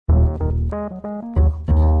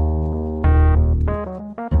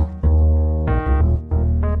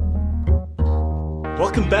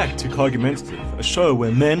Welcome back to Cargumentative, a show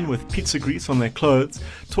where men with pizza grease on their clothes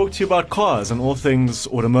talk to you about cars and all things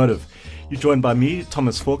automotive. You're joined by me,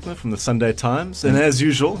 Thomas Faulkner from the Sunday Times, and as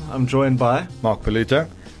usual, I'm joined by Mark Paluta,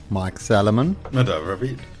 Mike Salomon, Nadav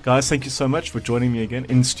Ravid. Guys, thank you so much for joining me again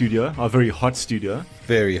in studio, our very hot studio.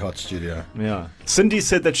 very hot studio. Yeah. Cindy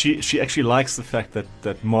said that she actually likes the fact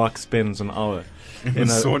that Mark spends an hour In the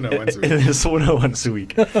sauna once a week. in a sauna once a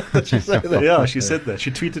week. Did she say that? Yeah, she said that. She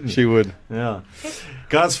tweeted me. She would. Yeah.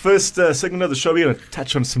 Guys, first segment of the show, we're going to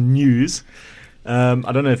touch on some news. I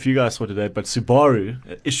don't know if you guys saw today, but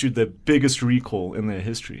Subaru issued their biggest recall in their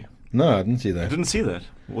history. No, I didn't see I that. didn't see that.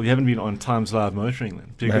 Well, you haven't been on Times Live Motoring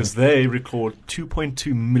then, because they recalled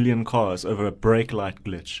 2.2 million cars over a brake light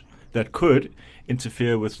glitch that could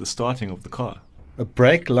interfere with the starting of the car. A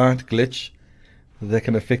brake light glitch that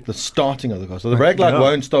can affect the starting of the car. So the brake light Yeah.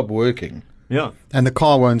 won't stop working. Yeah. and the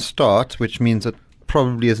car won't start, which means it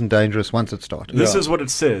probably isn't dangerous once it starts. This Yeah. is what it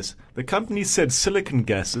says. The company said silicon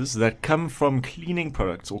gases that come from cleaning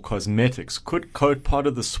products or cosmetics could coat part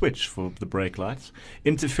of the switch for the brake lights,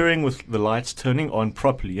 interfering with the lights turning on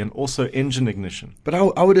properly and also engine ignition. But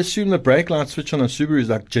I would assume the brake light switch on a Subaru is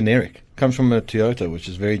like generic. Comes from a Toyota, which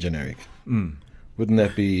is very generic. Wouldn't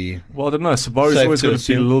that be... Well, I don't know. Subaru's Safe always to going to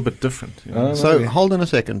be a assume. little bit different. You know? So maybe. hold on a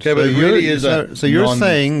second. Okay, but it really is so a you're non-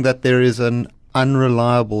 saying that there is an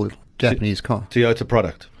unreliable Japanese car. Toyota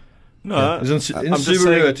product. No, Isn't I'm just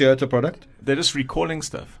Subaru a saying Toyota product? they're just recalling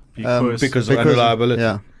stuff Because of unreliability.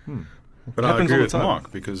 Yeah. But I happens agree all the with time.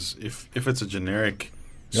 Mark, because if it's a generic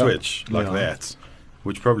Yeah. switch like Yeah. that,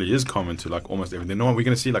 which probably is common to like almost everything. No, we're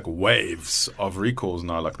going to see like waves of recalls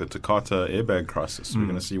now, like the Takata airbag crisis. We're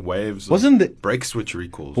going to see waves Wasn't of the- brake switch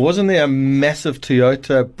recalls. Wasn't there a massive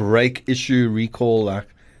Toyota brake issue recall like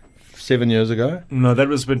 7 years ago? No, that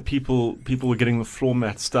was when people were getting the floor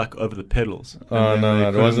mat stuck over the pedals. Oh, And then no, they it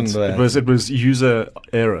couldn't- wasn't that. It was user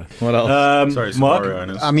error. What else? Sorry, Mark, Subaru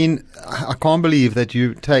owners. I mean, I can't believe that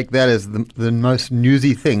you take that as the most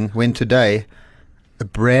newsy thing when today a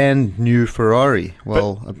brand new Ferrari,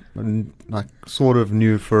 like sort of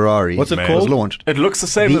new Ferrari, What's it was called? launched. it looks the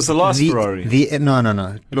same as the last Ferrari. No.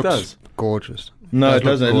 It looks does. gorgeous. No, it does look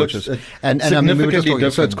doesn't. It looks gorgeous. And I mean, we were just significantly talking,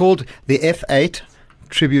 so it's different. called the F8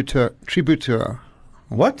 Tributor.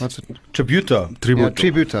 What? What's it? Tributo. Yeah,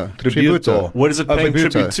 Tributor. Tributo. What is it Oh, paying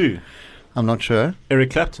Tributo. tribute to? I'm not sure.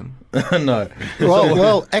 Eric Clapton. No.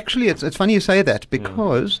 Well, actually, it's funny you say that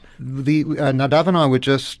because the Nadav and I were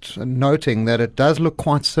just noting that it does look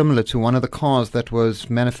quite similar to one of the cars that was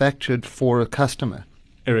manufactured for a customer.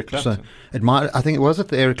 Eric Clapton. So it might. I think it was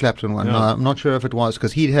the Eric Clapton one. Yeah. No, I'm not sure if it was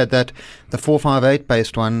because he had the 458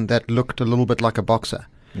 based one that looked a little bit like a Boxer.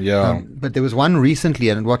 Yeah. But there was one recently,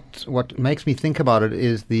 and what makes me think about it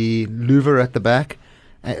is the louver at the back,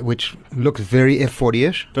 which looks very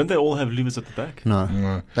F40ish. Don't they all have levers at the back? No,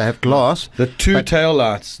 No. they have glass. The two But- tail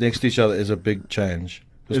lights next to each other is a big change.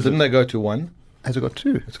 'Cause Is didn't it? they go to one? Has it got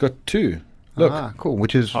two? It's got two. Look, Cool.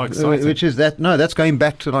 Which is How exciting. which is that? No, that's going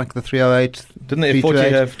back to like the 308. didn't the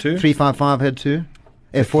F40 have two? 355 had two.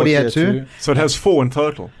 F40 had two. So it has 4 in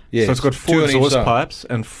total. Yes, So it's got 4 two on each exhaust side. pipes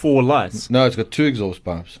and 4 lights. No, it's got two exhaust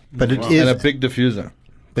pipes But it Wow. is. and a big diffuser.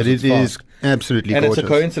 But it's it is fast. absolutely And gorgeous. it's a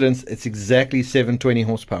coincidence. It's exactly 720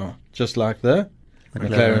 horsepower, just like the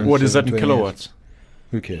McLaren. What is that in 720S. kilowatts?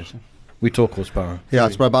 Who cares? We talk horsepower. Yeah,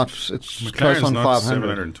 it's about it's close McLaren's on not 500.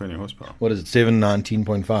 720 horsepower. What is it?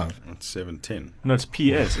 719.5. It's 710. No, it's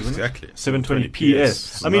PS, isn't it? Exactly. 720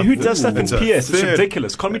 PS. PS. I mean, who does that in It's a PS? It's third-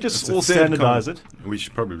 ridiculous. Can't we it's just a all third standardize kind- it? We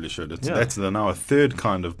probably should. Yeah. That's now a third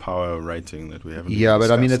kind of power rating that we haven't. Yeah, even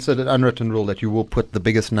but I mean, discussed. it's an unwritten rule that you will put the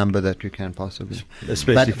biggest number that you can possibly.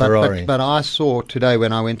 Especially Ferrari. But I saw today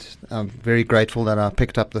when I went, I'm very grateful that I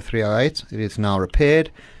picked up the 308. It is now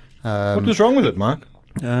repaired. What was wrong with it, Mark?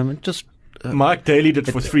 Just Mike dailied it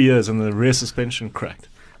for 3 years and the rear suspension cracked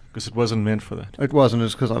because it wasn't meant for that. it wasn't.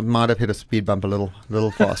 It's because I might have hit a speed bump a little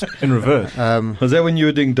fast. In reverse. Was that when you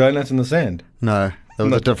were doing donuts in the sand? No, that was a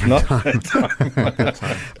Not- different not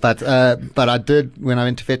time. But I did when I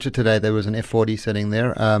went to fetch it today. There was an F40 sitting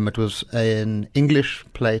there. It was an English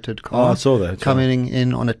plated Oh, car I saw that. coming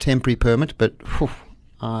in on a temporary permit, but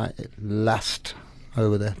I lust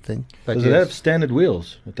over that thing. But Does it have standard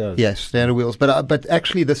wheels? It does. yes, standard wheels. But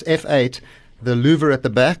actually, this F8, the louver at the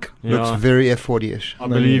back Yeah. looks very F40ish. I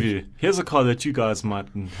believe you. Here's a car that you guys might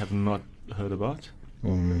have not heard about.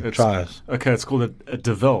 It's- Try us. Okay, it's called a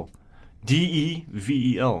DeVel.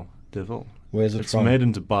 DEVEL. DeVel. Where's it It's from? made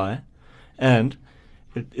in Dubai, and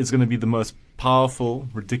it is going to be the most powerful,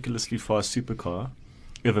 ridiculously fast supercar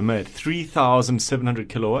ever made. 3,700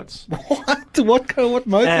 kilowatts. What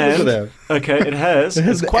motor does it And, have? okay, it has. It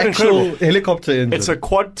has It's the quite actual incredible. helicopter engine. It's a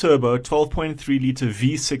quad turbo 12.3 litre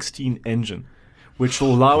V16 engine, which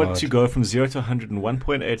will allow it God. to go from 0 to 100 in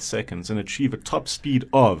 1.8 seconds and achieve a top speed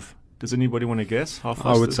of. Does anybody want to guess how fast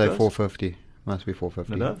I would this say goes? 450. Must be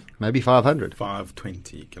 450. Nadav? Maybe 500.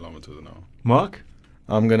 520 kilometers an hour. Mark?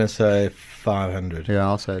 I'm going to say 500. Yeah,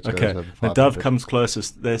 I'll say it's Okay. over Now 500. Dove comes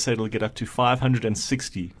closest. They say it'll get up to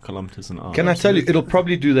 560 kilometers an hour. Can I tell you, it'll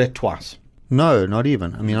probably do that twice. No, not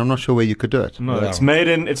even. I mean, I'm not sure where you could do it. No, Wow. it's made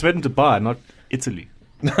in Dubai, not Italy.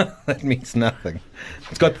 That means nothing.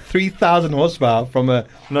 It's got 3,000 horsepower from a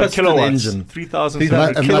No, piston kilowatts. engine.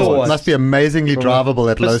 3,700 It kilowatts. must be amazingly From a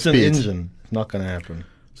drivable at low piston speeds. engine. It's not going to happen.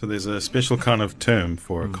 So there's a special kind of term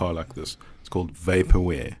for a car like this. It's called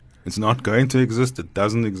vaporware. It's not going to exist. It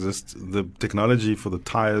doesn't exist. The technology for the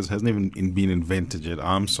tires hasn't even been invented yet.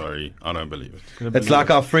 I'm sorry. I don't believe it. It's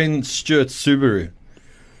like our friend Stuart's Subaru.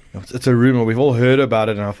 It's a rumor. We've all heard about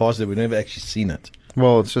it in our fast, we've never actually seen it.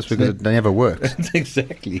 Well, it's just because it never works.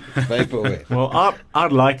 Exactly. Vaporware. Well,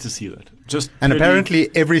 I'd like to see that. Just And purely- apparently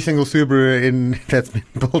every single Subaru that's been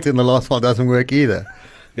built in the last while doesn't work either.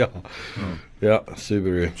 Yeah. Yeah,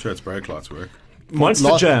 Subaru. I'm sure its brake lights work. Monster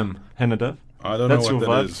Last- Jam, Hannah. I don't That's know what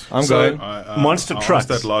your that vibe? is. I'm So, going. Monster I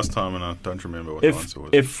trucks. asked that last time and I don't remember what the If answer was.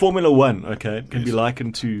 if Formula One, okay, can be Yes.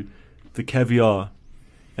 likened to the caviar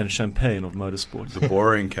and champagne of motorsport, the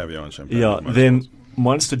boring caviar and champagne. yeah, of motorsports. then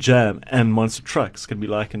Monster Jam and Monster Trucks can be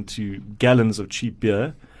likened to gallons of cheap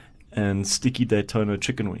beer and sticky Daytona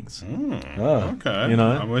chicken wings. Oh. Okay. You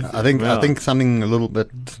know, I'm with you. I think Yeah. something a little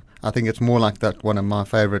bit. I think it's more like that. One of my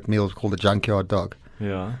favorite meals called the junkyard dog,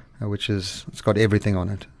 Yeah, which is it's got everything on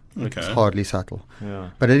it. It's Okay. hardly subtle, yeah.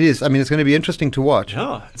 but it is. I mean, it's going to be interesting to watch.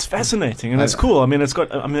 Yeah, it's fascinating and it's cool. I mean,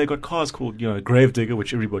 they've got cars called, Gravedigger,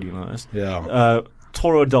 which everybody knows. Yeah.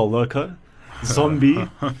 Toro del Loco, Zombie,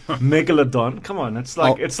 Megalodon. Come on, it's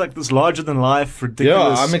like this larger than life,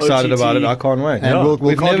 ridiculous. Yeah, I'm excited OTT. about it. I can't wait. And Yeah. will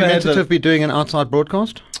We've never had Cargumentative be doing an outside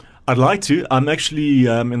broadcast? I'd like to. I'm actually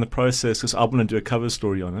in the process because I want to do a cover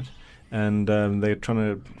story on it. And they're trying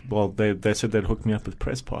to, well, they said they'd hook me up with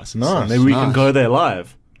press passes. So Nice, maybe we can nice. go there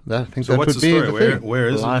live. I think So that what's would the be story? the Where, thing. where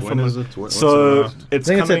is Live it? from When the- is it? What's So it about? it's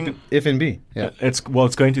I think coming. it's at FNB. Yeah. It's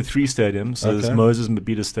going to 3 stadiums. So there's Okay. Moses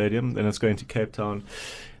Mabhida Stadium, then it's going to Cape Town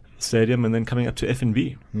Stadium, and then coming up to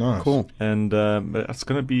FNB. Nice. Cool. And it's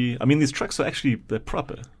going to be. I mean, these trucks are they're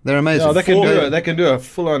proper. They're amazing. Yeah, they can Four- do it. They can do a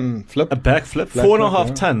full-on flip. A backflip, Black 4.5 flip,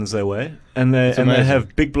 yeah. tons they weigh, and they amazing.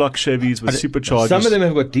 have big block Chevys with superchargers. Some of them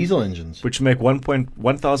have got diesel engines. which make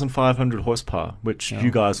 1,500 horsepower, which you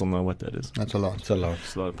guys will know what that is. That's a lot. It's a lot.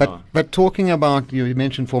 It's a lot of power. But talking about, you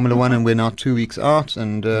mentioned Formula One, and we're now 2 weeks out,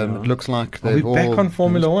 and it looks like Are we they've all back on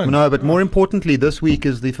Formula One? No, but more importantly, this week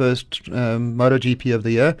is the first MotoGP of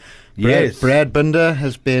the year. Yes. Brad Binder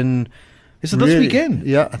has been. Is it this weekend?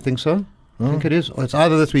 Yeah, I think so. I think it is. Or it's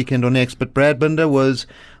either this weekend or next. But Brad Binder was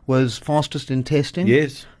fastest in testing.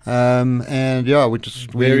 Yes. And yeah, we just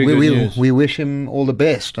Very good news. we wish him all the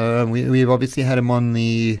best. We've obviously had him on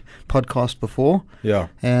the podcast before, Yeah.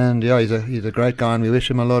 and yeah, he's a great guy, and we wish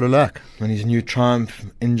him a lot of luck. And his new Triumph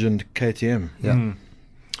engined KTM. Yeah.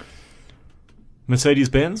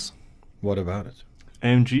 Mercedes-Benz, What about it?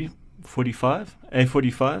 AMG 45,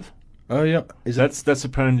 A45. Oh, yeah. Is that That's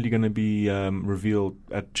apparently going to be revealed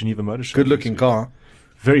at Geneva Motor Show. good looking car?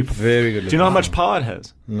 Very Very good Do you know how looking much car. power it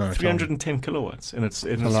has? No. tell me. 310 kilowatts, and it's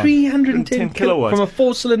a lot. 310 kilowatts. from a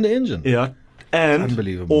 4-cylinder engine. yeah, and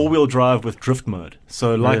Unbelievable. all-wheel drive with drift mode.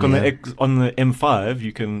 So, like Really? on the on the M5,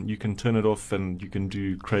 you can turn it off and you can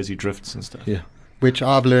do crazy drifts and stuff. Yeah. Which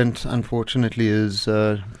I've learnt, unfortunately, is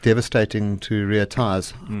devastating to rear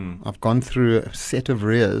tyres. I've gone through a set of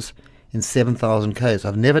rears in 7,000 Ks.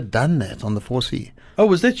 I've never done that on the 4C. Oh,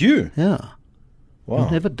 was that you? Yeah. Wow.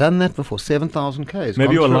 I've never done that before. 7,000 Ks. Maybe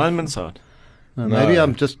Gone your through- alignment's out. Maybe No.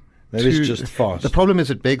 I'm just. Maybe it's too- just fast. The problem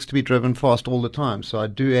is it begs to be driven fast all the time, so I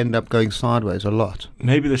do end up going sideways a lot.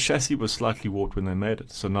 Maybe the chassis was slightly warped when they made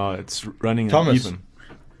it, so now it's running Thomas. even.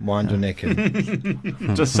 Mind your neck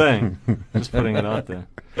in. Just saying. Just putting it out there.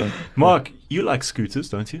 Mark, you like scooters,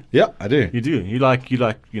 don't you? Yeah, I do. You do. You like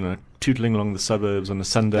tootling along the suburbs on a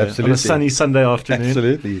Sunday, on Absolutely. a sunny Sunday afternoon.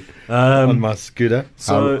 Absolutely. On Um, my scooter.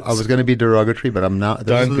 so I was going to be derogatory, but I'm now.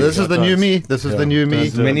 Don't be. This is the new me. This is the new me.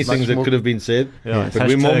 There's many Much things that more- could have been said, Yeah, but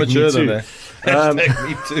we're more hashtag mature me than too. that. Um, Hashtag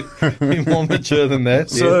me too. We're more mature than that.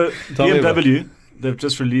 So yes. Tell me about it. BMW, they've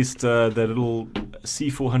just released their little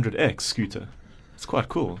C400X scooter. It's quite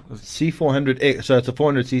cool. C400X, so it's a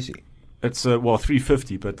 400cc. It's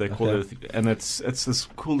 350, but they call Okay. it, and it's this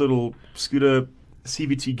cool little scooter,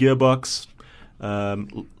 CVT gearbox,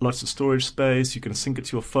 Lots of storage space. You can sync it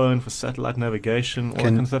to your phone for satellite navigation. All that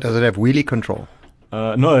kind of stuff. Does it have wheelie control?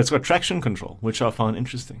 No, it's got traction control, which I found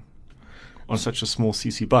interesting on such a small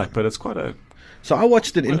CC bike. But it's quite a So I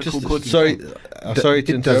watched an Quite a interesting. cool quirky sorry, sorry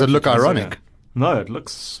to Does interrupt it look you. ironic? no. It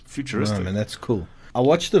looks futuristic. No, man, that's cool. I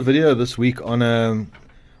watched a video this week on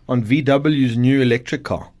VW's new electric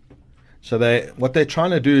car. So what they're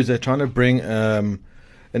trying to do is they're trying to bring an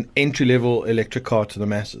entry-level electric car to the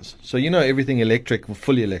masses. So everything electric,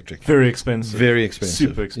 fully electric, Very expensive. very expensive,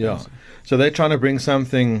 Super expensive. Yeah. So they're trying to bring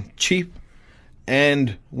something cheap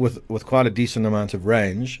and with quite a decent amount of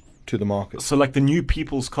range to the market. So like the new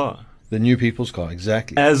people's car, The new people's car,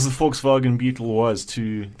 exactly. as the Volkswagen Beetle was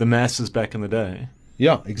to the masses back in the day.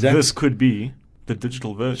 Yeah, exactly. This could be the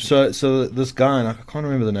digital version. So this guy, and I can't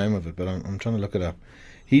remember the name of it, but I'm trying to look it up.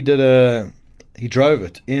 He drove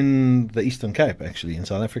it in the Eastern Cape, actually, in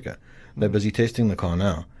South Africa. They're busy testing the car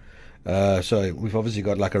now. So we've obviously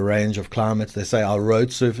got like a range of climates. They say our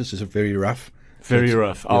road surface is very rough. Very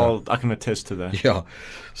rough. Yeah. I can attest to that. Yeah.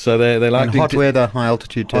 So they like And to hot weather, high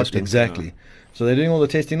altitude testing. Exactly. So they're doing all the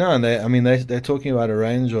testing now, and they're talking about a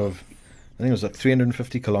range of, I think it was like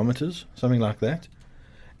 350 kilometers, something like that,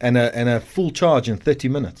 and a full charge in 30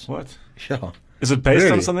 minutes. What? Yeah. Is it based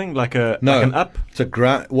on Really? something like No. like an up? It's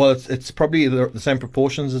a it's probably the same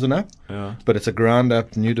proportions as an up, Yeah. but it's a ground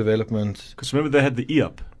up new development. Because remember they had the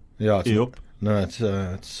E-up. Yeah. It's, E-up. No, it's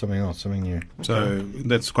something else, something new. So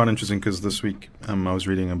that's quite interesting because this week I was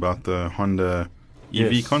reading about the Honda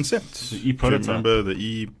EV Yes. concept. The Do you e-prototype. remember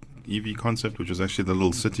the EV concept, which was actually the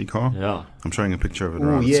little city car? Yeah. I'm showing a picture of it Ooh,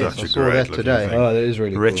 around. yes, it's such I a saw great that looking today. thing. Oh, that is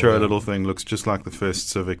really Retro cool, yeah. little thing, looks just like the first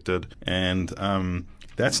Civic did, and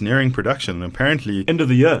that's nearing production. Apparently, End of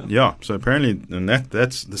the year. yeah. So apparently, and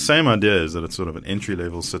that's the same idea, is that it's sort of an entry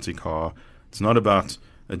level city car. It's not about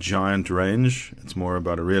a giant range. It's more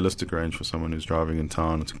about a realistic range for someone who's driving in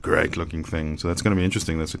town. It's a great looking thing. So that's going to be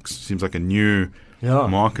interesting. Seems like a new Yeah.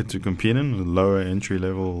 market to compete in, a lower entry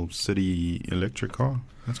level city electric car.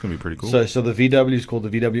 That's going to be pretty cool. So the VW is called the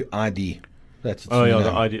VW ID. That's its Oh yeah, name.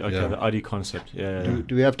 the ID. Okay, Yeah. the ID concept. Yeah.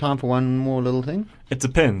 Do we have time for one more little thing? It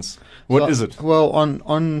depends. What So- is it? Well,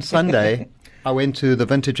 on Sunday, I went to the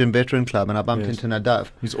Vintage and Veteran Club and I bumped Yes. into Nadav.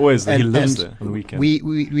 He's always there. He And- lives and there on the weekend.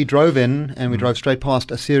 We drove in and we drove straight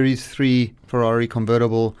past a Series 3 Ferrari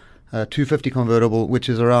convertible, 250 convertible, which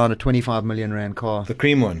is around a 25 million rand car. The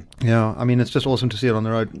cream one. Yeah, I mean, it's just awesome to see it on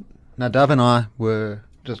the road. Nadav and I were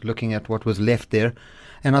just looking at what was left there,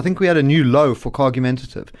 and I think we had a new low for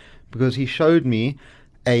Cargumentative because he showed me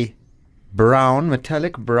a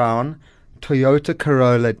metallic brown Toyota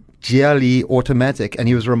Corolla GLE automatic, and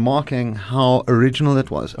he was remarking how original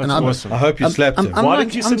it was. That's and awesome. I hope you slapped him. Why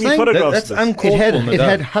didn't you send me saying photographs? That's of this? uncalled It had for, it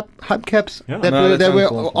Nadav. had hubcaps Yeah. that No, were, that's they were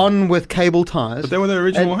uncalled for. on with cable ties. but they were the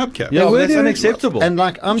original And- hubcap. Yeah, They well, were that's the original- unacceptable. And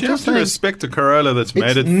like I'm you have just to saying, respect a Corolla that's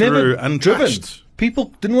made it never through driven. untouched.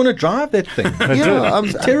 People didn't want to drive that thing.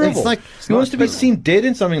 it's Terrible. It's like He wants to be seen dead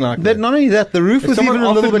in something like But that. not only that, the roof If was someone even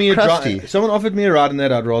a little offered me bit a crusty. if someone offered me a ride in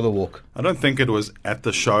that, I'd rather walk. I don't think it was at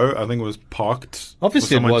the show. I think it was parked.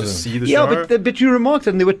 Obviously it for someone wasn't. to see the Yeah, show. but you remarked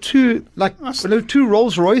them. There were two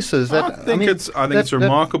Rolls Royces. That I think it's that-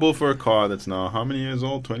 remarkable for a car that's now how many years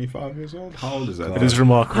old? 25 years old? How old is that? It is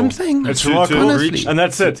remarkable. I'm saying it's to remarkable. reach- And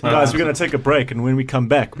that's it, guys. We're going to take a break, and when we come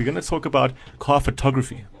back, we're going to talk about car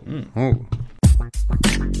photography. Oh.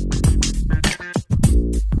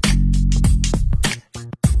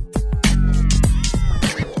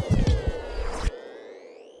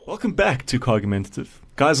 Welcome back to Cargumentative.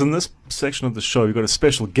 Guys, in this section of the show, we've got a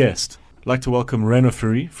special guest. I'd like to welcome Reno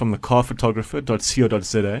Fourie from the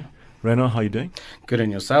carphotographer.co.za. Reno, how are you doing? Good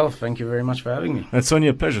and yourself. Thank you very much for having me. It's only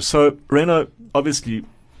a pleasure. So, Reno, obviously,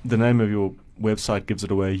 the name of your website gives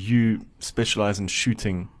it away. You specialize in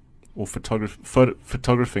shooting or photographing.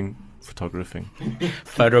 Photographing.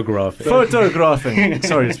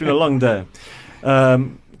 Sorry, it's been a long day.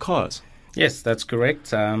 Cars. Yes, that's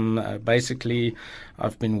correct. Basically,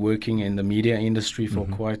 I've been working in the media industry for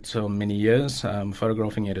quite many years,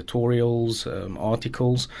 photographing editorials,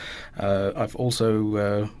 articles. I've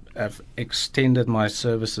also have extended my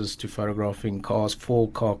services to photographing cars for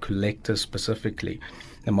car collectors specifically.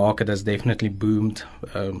 The market has definitely boomed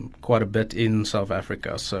quite a bit in South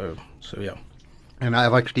Africa. So yeah. And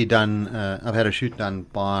I've actually done. I've had a shoot done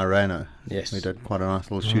by Reno. Yes. We did quite a nice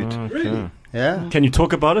little shoot. Okay. Yeah. Can you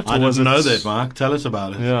talk about it? I or was didn't it- know that, Mark. Tell us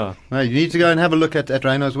about it. Yeah. No, you need to go and have a look at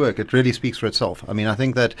Reno's work. It really speaks for itself. I mean, I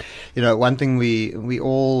think that, one thing we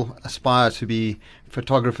all aspire to be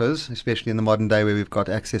photographers, especially in the modern day where we've got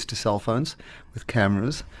access to cell phones with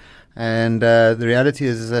cameras. And the reality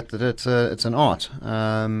is that it's an art.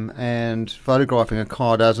 And photographing a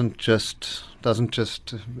car doesn't just doesn't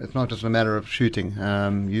just, it's not just a matter of shooting.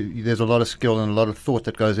 There's a lot of skill and a lot of thought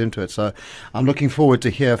that goes into it. So I'm looking forward to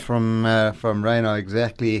hear from Reino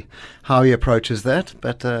exactly how he approaches that.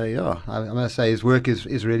 But I must say his work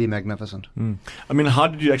is really magnificent. I mean, how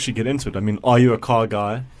did you actually get into it? I mean, are you a car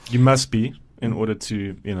guy? You must be, in order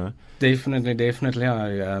to, Definitely.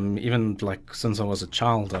 I even like since I was a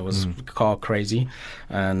child, I was car crazy,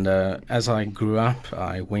 and as I grew up,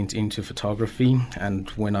 I went into photography. And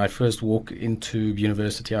when I first walked into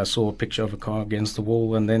university, I saw a picture of a car against the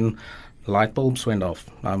wall, and then light bulbs went off.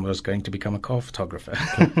 I was going to become a car photographer.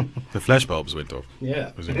 The flash bulbs went off.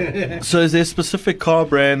 Yeah. So is there a specific car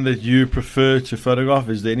brand that you prefer to photograph?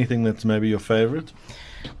 Is there anything that's maybe your favorite?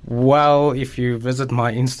 Well, if you visit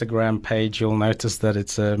my Instagram page, you'll notice that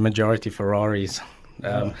it's a majority Ferraris.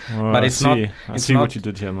 But it's not. I see what you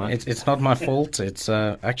did here, mate. It's not my fault. It's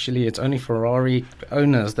actually it's only Ferrari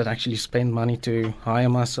owners that actually spend money to hire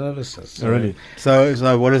my services. So Really? So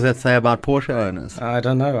what does that say about Porsche owners? I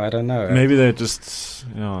don't know. Maybe they're just,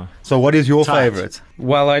 So what is your Tight. favorite?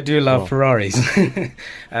 Well, I do love Oh. Ferraris,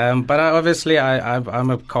 but I'm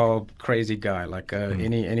a car crazy guy. Like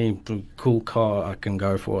any cool car I can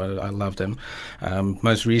go for, I love them.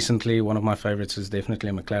 Most recently, one of my favorites is definitely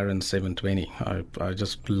a McLaren 720. I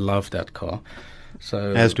just love that car.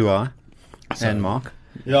 So As do I, So- and Mark.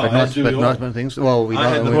 Yeah, but not things. Well, we I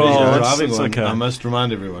had don't. the we- pleasure of it's- driving it's one. okay. I must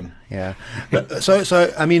remind everyone. Yeah.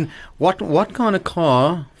 So I mean, what kind of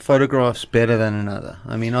car photographs better than another?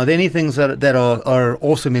 I mean, are there any things that are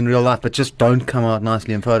awesome in real life but just don't come out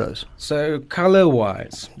nicely in photos? So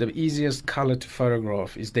color-wise, the easiest color to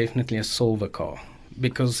photograph is definitely a silver car,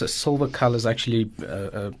 because silver colors actually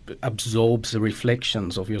absorbs the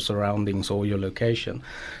reflections of your surroundings or your location.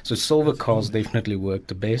 So silver cars definitely work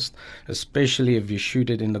the best, especially if you shoot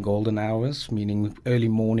it in the golden hours, meaning early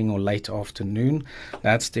morning or late afternoon.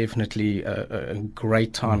 That's definitely a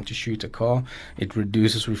great time to shoot a car. It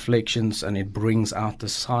reduces reflections and it brings out the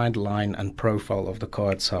sideline and profile of the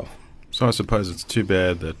car itself. So I suppose it's too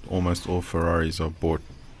bad that almost all Ferraris are bought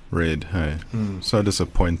red. Hey, so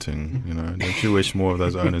disappointing. Don't you wish more of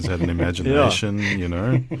those owners had an imagination?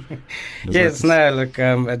 Does Yes, that- no,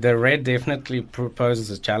 look, the red definitely proposes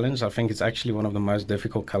a challenge. I think it's actually one of the most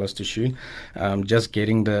difficult colors to shoot. Just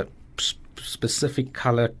getting the specific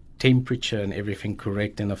color, temperature, and everything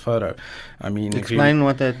correct in the photo. I mean, if you- Explain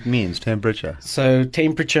what that means. Temperature. So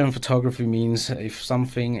temperature in photography means if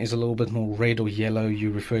something is a little bit more red or yellow,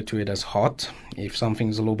 you refer to it as hot. If something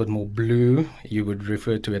is a little bit more blue, you would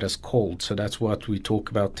refer to it as cold. So that's what we talk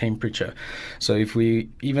about temperature. So if we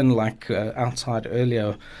even outside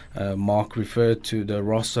earlier, Mark referred to the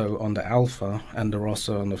Rosso on the Alfa and the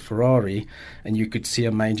Rosso on the Ferrari, and you could see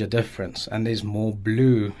a major difference. And there's more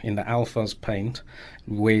blue in the Alfa's paint,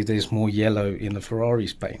 where there's more yellow in the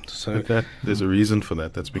Ferrari's paint. So But there's a reason for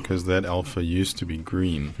that. That's because that Alpha used to be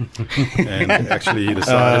green, and actually he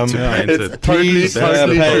decided to paint it. Please, That's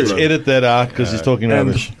the Paige, problem. edit that out because he's talking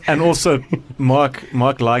rubbish. and also Mark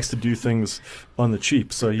likes to do things on the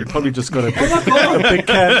cheap, so you probably just got a big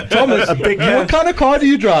can, Thomas, a big can, what kind of car do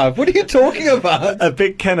you drive? What are you talking about? a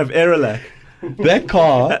big can of Aerolac, That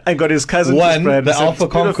car and got his cousin to won spray it and the said, Alpha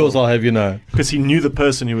 "It's beautiful," Concours, I'll have you know. because he knew the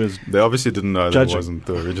person who was. They obviously didn't know that Judging. it wasn't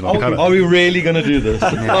the original color. Are we really going to do this?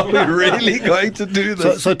 Are we really going to do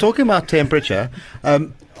this? So talking about temperature,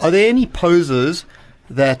 are there any poses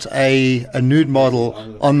that a nude model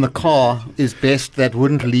on the car is best that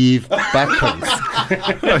wouldn't leave backprints?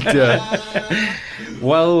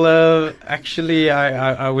 Well, actually,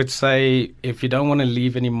 I would say if you don't want to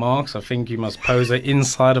leave any marks, I think you must pose it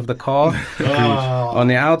inside of the car. On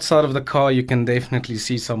the outside of the car, you can definitely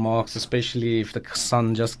see some marks, especially if the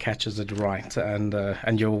sun just catches it right,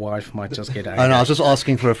 and your wife might just get angry. Oh, no, I was just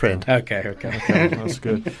asking for a friend. Okay. That's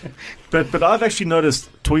good. But I've actually noticed,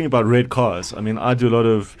 talking about red cars, I mean, I do a lot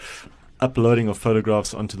of uploading of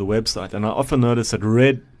photographs onto the website, and I often notice that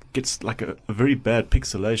red gets like a very bad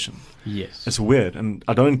pixelation. Yes. It's weird, and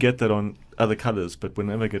I don't get that on other colors, but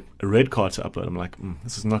whenever I get a red car to upload, I'm like,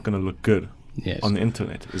 this is not going to look good Yes. on the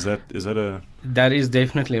internet. Is that a... That is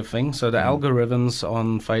definitely a thing. So the algorithms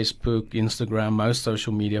on Facebook, Instagram, most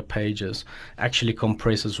social media pages actually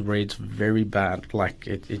compresses reds very bad. Like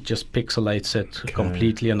it just pixelates it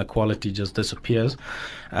completely and the quality just disappears.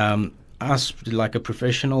 Us, like a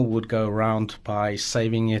professional, would go around by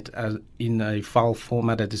saving it as in a file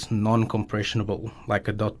format that is non-compressionable, like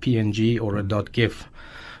a .png or a .gif.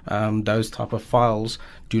 Those type of files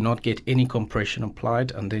do not get any compression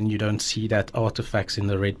applied, and then you don't see that artifacts in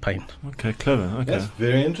the red paint. Okay, clever. Okay. That's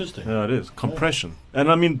very interesting. Yeah, it is. Compression.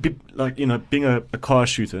 And I mean, being a car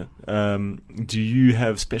shooter, do you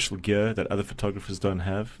have special gear that other photographers don't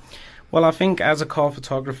have? Well, I think as a car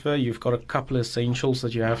photographer, you've got a couple of essentials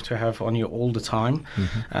that you have to have on you all the time.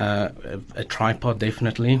 A tripod,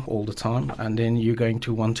 definitely, all the time. And then you're going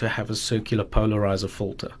to want to have a circular polarizer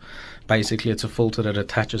filter. Basically, it's a filter that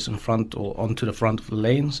attaches in front or onto the front of the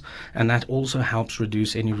lens, and that also helps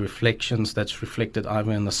reduce any reflections that's reflected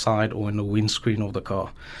either in the side or in the windscreen of the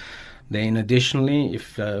car. Then additionally,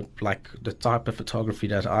 if like the type of photography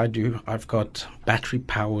that I do, I've got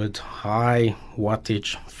battery-powered, high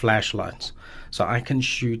wattage flashlights. So I can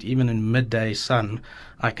shoot even in midday sun.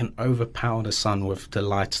 I can overpower the sun with the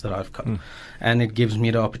lights that I've got. And it gives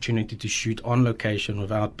me the opportunity to shoot on location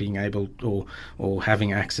without being able or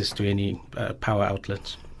having access to any power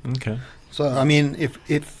outlets. Okay. So, I mean,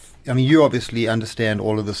 I mean, you obviously understand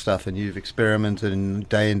all of this stuff and you've experimented and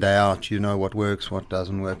day in, day out, you know what works, what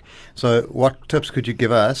doesn't work. So what tips could you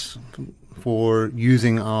give us for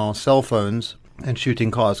using our cell phones and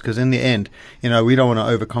shooting cars? Because in the end, you know, we don't want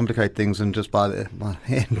to overcomplicate things and just by the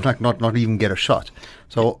end, like not even get a shot.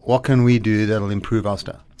 So what can we do that'll improve our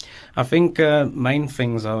stuff? I think main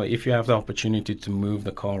things are, if you have the opportunity to move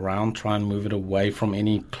the car around, try and move it away from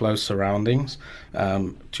any close surroundings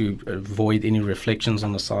to avoid any reflections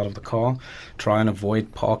on the side of the car. Try and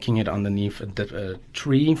avoid parking it underneath a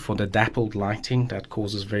tree for the dappled lighting that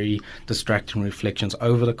causes very distracting reflections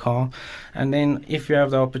over the car. And then if you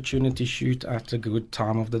have the opportunity, shoot at a good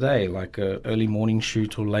time of the day, like a early morning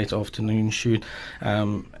shoot or late afternoon shoot.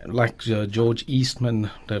 Like George Eastman,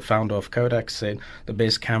 the founder of Kodak, said, the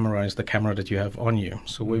best camera is the camera that you have on you.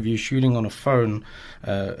 So whether you're shooting on a phone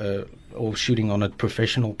or shooting on a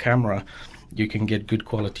professional camera, you can get good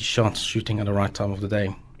quality shots shooting at the right time of the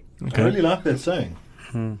day. I really like that saying.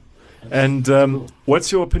 And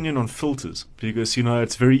what's your opinion on filters? Because, you know,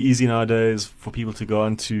 it's very easy nowadays for people to go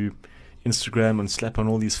onto Instagram and slap on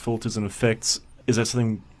all these filters and effects. Is that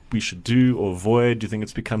something we should do or avoid? Do you think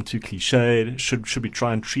it's become too cliched? Should we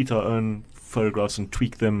try and treat our own photographs and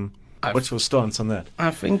tweak them? What's your stance on that? I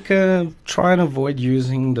think try and avoid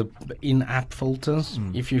using the in-app filters.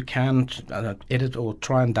 If you can, edit or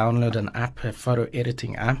try and download an app, a photo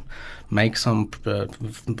editing app, make some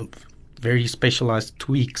very specialized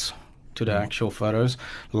tweaks to the actual photos,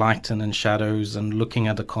 lighten and shadows, and looking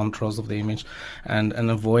at the contrast of the image, and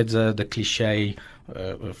avoid the cliche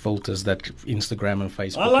filters that Instagram and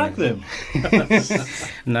Facebook. I like them.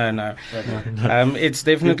 No. It's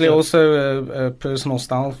definitely also a personal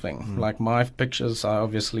style thing. Like my pictures, I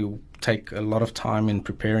obviously take a lot of time in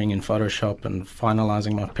preparing in Photoshop and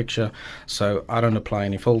finalizing my picture, so I don't apply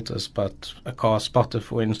any filters. But a car spotter,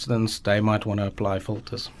 for instance, they might want to apply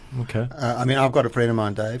filters. Okay. I mean, I've got a friend of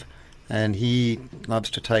mine, Dave, and he loves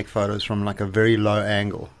to take photos from like a very low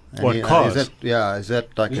angle. And What, cars? Is that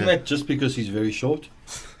like Isn't that just because he's very short?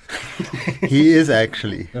 He is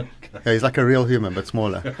actually. Yeah, he's like a real human, but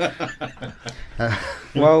smaller.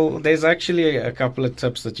 Well, there's actually a couple of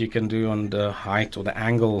tips that you can do on the height or the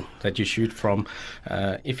angle that you shoot from.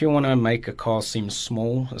 If you want to make a car seem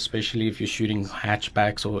small, especially if you're shooting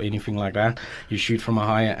hatchbacks or anything like that, you shoot from a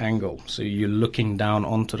higher angle. So you're looking down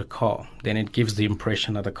onto the car. Then it gives the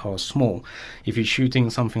impression that the car is small. If you're shooting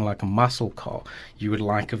something like a muscle car, you would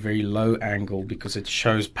like a very low angle because it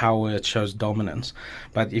shows power, it shows dominance.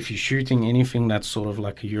 But if you're shooting anything that's sort of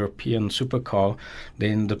like a European supercar,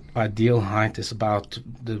 then the ideal height is about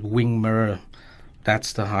the wing mirror.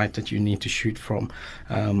 That's the height that you need to shoot from.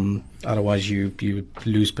 Otherwise, you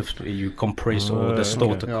lose, you compress or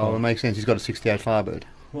distort the Yeah, car. well, it makes sense. He's got a 68 Firebird.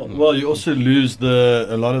 Well, you also lose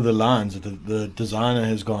a lot of the lines that the designer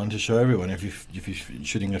has gone to show everyone. If you're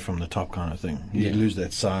shooting it from the top, kind of thing, you Yeah. lose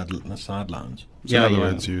that side lines. So in other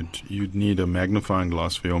words, you'd need a magnifying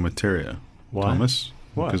glass for your material. Why? Thomas?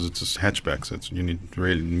 Why? Because it's a hatchback, so you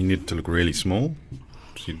need it to look really small.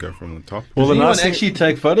 So you'd go from the top. Well, Does the anyone nice thing- actually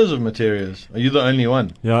take photos of materials? Are you the only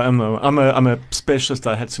one? Yeah, I'm a specialist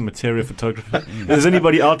Daihatsu material photographer. If there's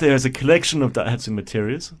anybody out there who has a collection of Daihatsu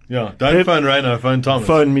materials, Yeah, don't phone Rayno, phone Thomas.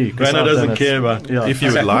 phone me. 'cause Rayno I've done doesn't it. care about. Yeah. If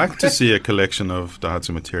you would like to see a collection of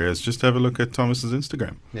Daihatsu materials, just have a look at Thomas's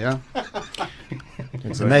Instagram. Yeah.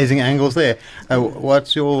 Amazing angles there.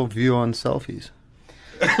 What's your view on selfies?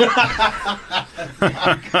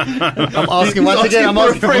 I'm asking once again. I'm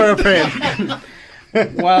asking for a friend.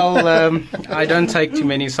 Well, I don't take too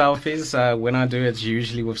many selfies. When I do, it's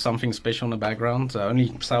usually with something special in the background. The only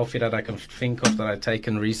selfie that I can think of that I've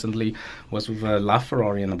taken recently was with a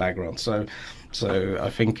LaFerrari in the background. So I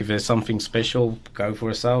think if there's something special, go for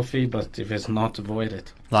a selfie. But if it's not, avoid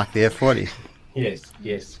it. Like the F40. Yes.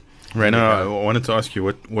 Raina, I wanted to ask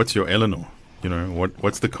you, what's your Eleanor? You know,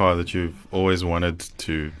 what's the car that you've always wanted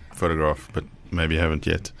to photograph but maybe haven't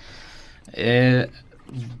yet?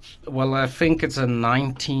 Well, I think it's a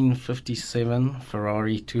 1957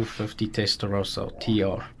 Ferrari 250 Testarossa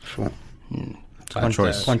TR. Sure. Good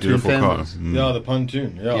choice. Pontoon Beautiful car. fenders. Yeah, the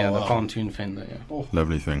pontoon. Yeah, Yeah, the wow. pontoon fender. Yeah,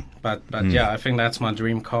 Lovely thing. but yeah, I think that's my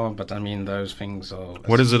dream car. But I mean, those things are.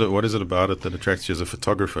 What is it? What is it about it that attracts you as a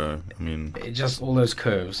photographer? I mean, It's just all those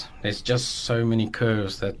curves. There's just so many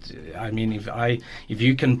curves that I mean, if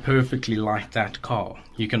you can perfectly light that car,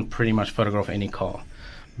 you can pretty much photograph any car,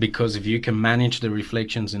 because if you can manage the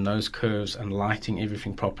reflections in those curves and lighting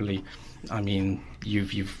everything properly, I mean,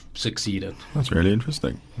 you've succeeded. that's really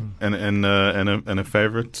interesting. And a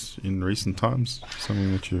favorite in recent times,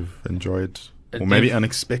 something that you've enjoyed, or maybe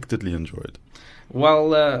unexpectedly enjoyed.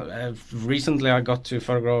 Well, recently I got to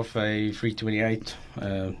photograph a 328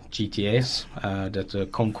 GTS, that's a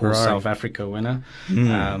Concours Right. South Africa winner.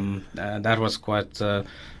 That was quite.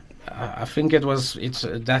 I think it's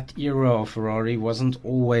that era of Ferrari wasn't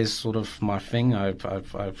always sort of my thing. I've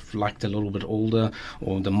liked a little bit older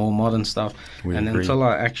or the more modern stuff, We and agree. until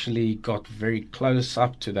I actually got very close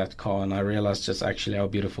up to that car, and I realized just actually how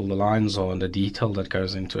beautiful the lines are and the detail that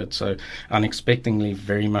goes into it. So unexpectedly,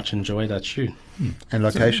 very much enjoy that shoot. And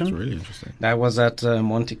That's location? really interesting. That was at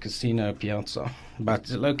Monte Cassino Piazza. But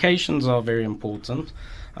the locations are very important.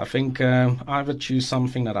 I think either choose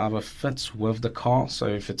something that either fits with the car. So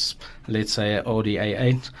if it's, let's say, an Audi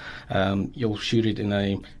A8, you'll shoot it in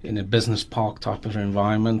a business park type of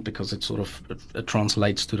environment because it sort of it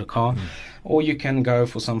translates to the car. Or you can go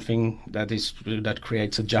for something that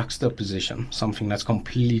creates a juxtaposition, something that's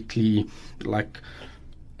completely like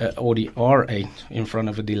Audi R8 in front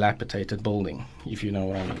of a dilapidated building, if you know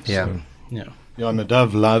what I mean. Yeah. So, yeah. Yeah,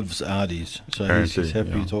 Nadav loves Audis, so Apparently, he's happy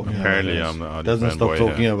yeah. talking Apparently about I'm the those. Audi Doesn't stop fanboy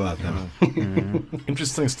talking here. about them.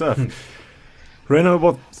 Interesting stuff. Reno,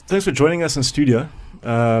 well, thanks for joining us in studio.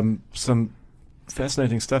 Some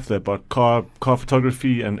fascinating stuff there about car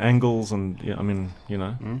photography and angles, and yeah, I mean, you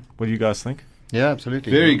know, what do you guys think? Yeah,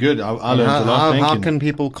 absolutely. Very good. I learned a lot. How Thank you. can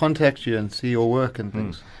people contact you and see your work and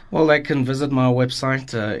things? Well, they can visit my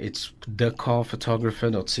website. It's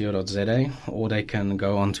thecarphotographer.co.za, or they can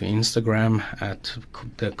go onto Instagram at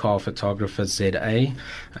thecarphotographerza,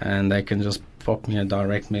 and they can just pop me a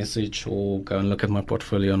direct message or go and look at my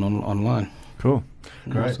portfolio online. Cool.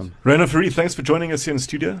 Great. Awesome. Reno Farid, thanks for joining us here in the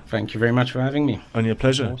studio. Thank you very much for having me. Only a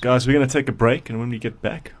pleasure. Awesome. Guys, we're going to take a break, and when we get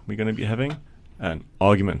back, we're going to be having an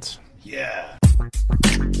argument. Yeah.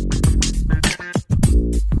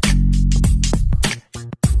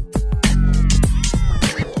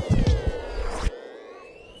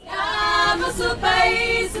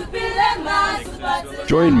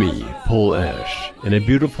 Join me, Paul Ash, in a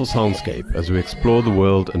beautiful soundscape as we explore the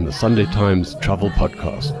world in the Sunday Times Travel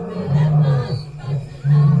Podcast.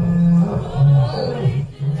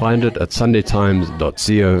 Find it at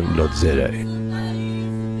sundaytimes.co.za.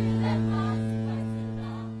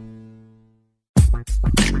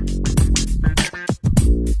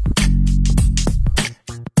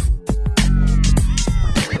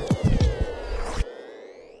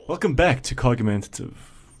 Welcome back to Cargumentative.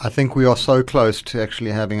 I think we are so close to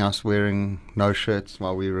actually having us wearing no shirts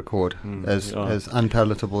while we record, as yeah. as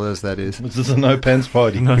unpalatable as that is. This is a no pants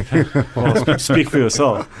party. No, well, speak for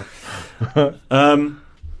yourself.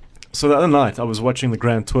 So the other night, I was watching the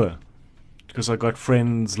Grand Tour because I got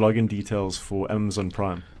friends' login details for Amazon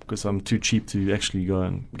Prime because I'm too cheap to actually go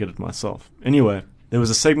and get it myself. Anyway, there was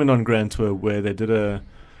a segment on Grand Tour where they did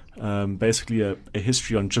basically a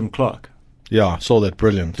history on Jim Clark. Yeah, I saw that.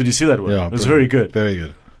 Brilliant. Did you see that one? Yeah, It was brilliant. very good. Very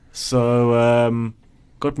good. So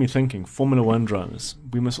got me thinking, Formula One drivers.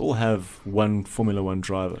 We must all have one Formula One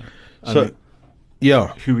driver. I So, mean, yeah.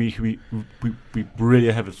 who we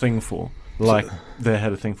really have a thing for, like they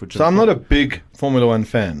had a thing for Jim So I'm Clark. not a big Formula One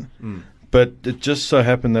fan, but it just so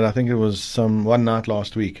happened that I think it was one night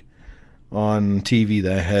last week on TV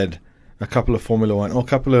they had a couple of Formula One or a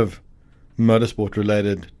couple of motorsport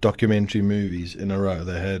related documentary movies in a row.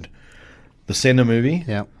 They had the Senna movie,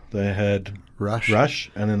 Yeah, they had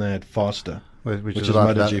Rush, and then they had Faster. which which is is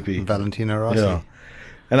about MotoGP. Valentino Rossi. Yeah.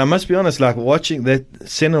 And I must be honest, like watching that,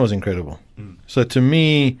 Senna was incredible. So to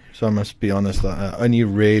me, I must be honest, I only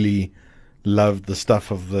really loved the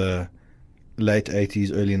stuff of the late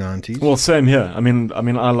 80s, early 90s. Well, same here. I mean,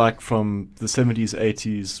 I like from the 70s,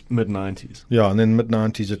 80s, mid 90s. Yeah, and then mid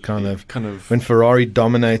 90s it kind of, When when Ferrari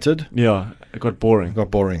dominated, yeah, it got boring. it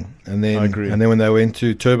got boring. And then I agree. And then when they went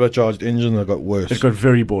to turbocharged engines, it got worse. It got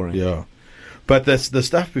very boring. Yeah. But that's the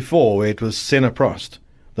stuff before where it was Senna Prost,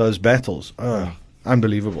 those battles,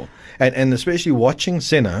 unbelievable. And especially watching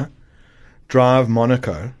Senna drive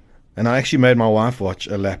Monaco, and I actually made my wife watch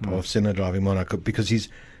a lap of Senna driving Monaco because he's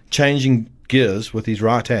changing gears with his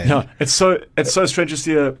right hand. Yeah, it's so strange to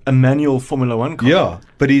see a manual Formula One car. Yeah,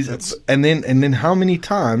 but and then how many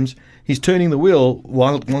times he's turning the wheel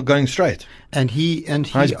while going straight? And he's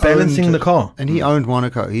balancing the car. And he owned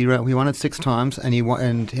Monaco. He won it 6 times, and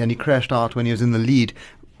he crashed out when he was in the lead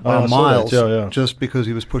by I saw miles, that, yeah. just because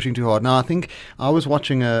he was pushing too hard. Now, I think I was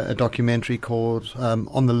watching a documentary called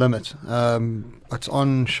On the Limit. It's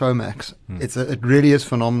on Showmax. It really is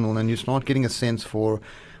phenomenal, and you start getting a sense for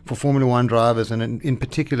Formula One drivers, and in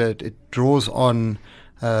particular, it draws on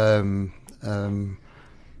the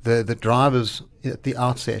drivers at the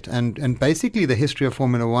outset, and basically the history of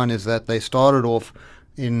Formula One is that they started off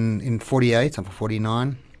in 48 and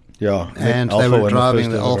 49, and they were driving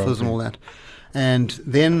the Alphas and all that, and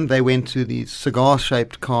then they went to these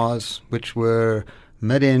cigar-shaped cars, which were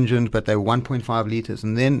mid-engined, but they were 1.5 liters,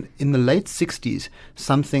 and then in the late 60s,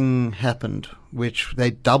 something happened which they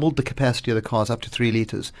doubled the capacity of the cars up to 3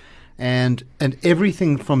 liters. And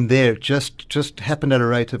everything from there just happened at a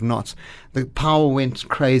rate of knots. The power went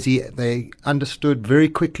crazy. They understood very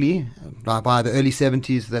quickly by the early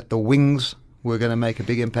 70s that the wings were going to make a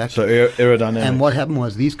big impact. So aerodynamic. And what happened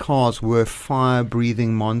was these cars were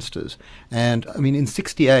fire-breathing monsters. And, I mean, in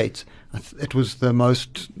 68, it was the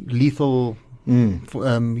most lethal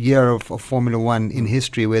year of Formula One in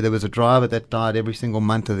history, where there was a driver that died every single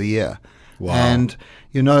month of the year. Wow. And,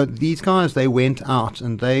 you know, these guys, they went out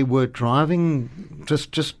and they were driving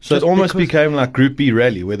So it almost became like Group B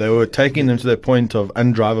rally, where they were taking them to the point of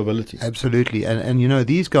undrivability. Absolutely. And you know,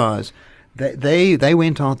 these guys, they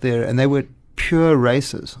went out there and they were pure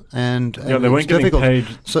racers. And they weren't getting paid.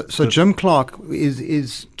 So Jim Clark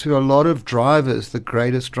is, to a lot of drivers, the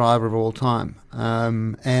greatest driver of all time.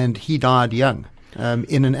 And he died young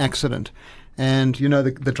in an accident. And, you know,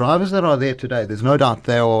 the drivers that are there today, there's no doubt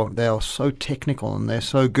they are so technical and they're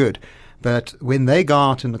so good. But when they go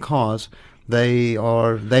out in the cars, they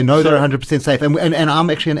know they're 100% safe. And I'm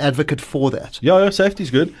actually an advocate for that. Yeah,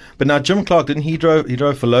 safety's good. But now Jim Clark, he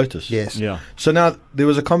drove for Lotus. Yes. Yeah. So now there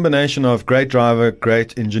was a combination of great driver,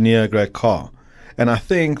 great engineer, great car. And I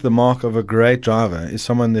think the mark of a great driver is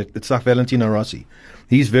someone it's like Valentino Rossi.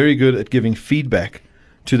 He's very good at giving feedback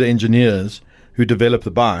to the engineers who develop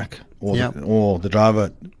the bike. Or the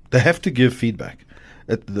driver, they have to give feedback.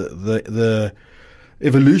 The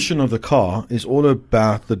evolution of the car is all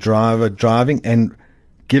about the driver driving and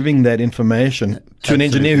giving that information to an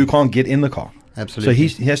engineer who can't get in the car. Absolutely.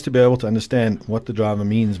 So he has to be able to understand what the driver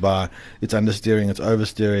means by its understeering, its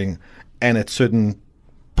oversteering, and at certain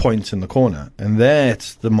points in the corner. And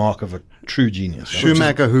that's the mark of a true genius.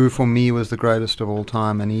 Schumacher, who for me was the greatest of all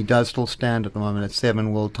time, and he does still stand at the moment at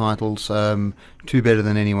 7 world titles, 2 better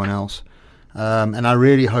than anyone else. And I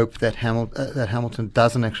really hope that Hamilton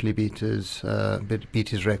doesn't actually beat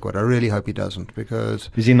his record. I really hope he doesn't, because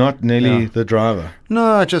is he not nearly the driver?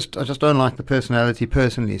 No, I just don't like the personality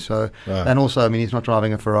personally. So, and also, I mean, he's not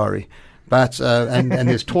driving a Ferrari. But and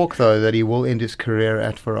there's talk though that he will end his career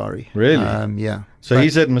at Ferrari. Really? Yeah. So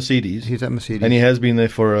he's at Mercedes. He's at Mercedes, and he has been there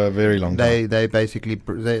for a very long time. They basically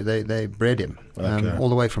they bred him all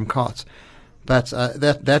the way from karts. But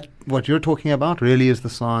that what you're talking about really is the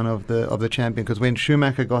sign of the champion. Because when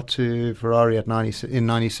Schumacher got to Ferrari in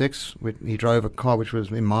 '96, he drove a car which was,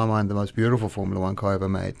 in my mind, the most beautiful Formula One car ever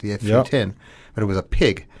made, the F310. But it was a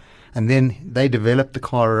pig. And then they developed the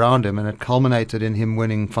car around him, and it culminated in him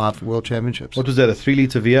winning 5 world championships. What was that, a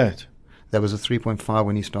 3-litre V8? That was a 3.5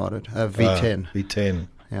 when he started, a V10. V10.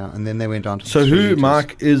 Yeah, and then they went on to So who,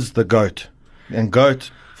 Mark, is the GOAT? And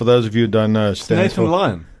GOAT, for those of you who don't know, stands Nathan for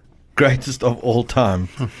Lyon. Greatest of all time.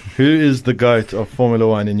 Who is the GOAT of Formula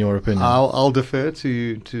One in your opinion? I'll defer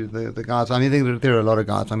to the guys. I mean, there are a lot of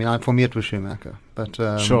guys. I mean, for me it was Schumacher. But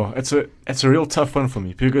sure, it's a real tough one for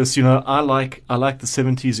me, because, you know, I like the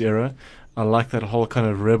 70s era. I like that whole kind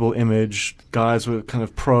of rebel image. Guys were kind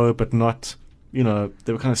of pro, but not, you know,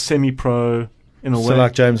 they were kind of semi-pro in a way. So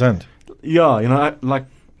like James Hunt. Yeah, you know,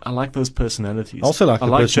 I like those personalities. Also like I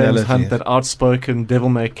the like personality. James Hunt, that outspoken, devil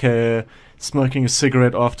may care, smoking a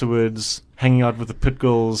cigarette afterwards, hanging out with the pit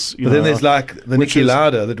girls. But then there's like the Niki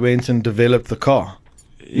Lauda that went and developed the car.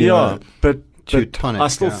 Yeah, but Teutonic, I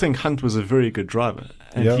still think Hunt was a very good driver,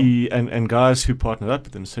 and he and guys who partnered up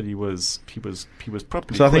with him said he was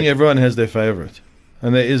properly. So I think everyone has their favorite,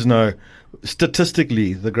 and there is no.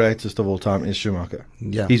 Statistically, the greatest of all time is Schumacher.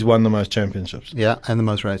 Yeah, he's won the most championships. Yeah, and the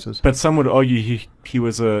most races. But some would argue he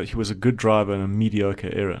was a good driver in a mediocre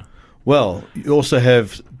era. Well, you also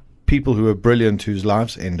have people who are brilliant whose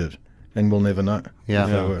lives ended, and we'll never know.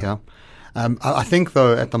 Yeah. I think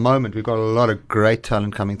though at the moment we've got a lot of great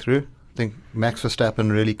talent coming through. I think Max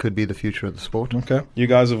Verstappen really could be the future of the sport. Okay. You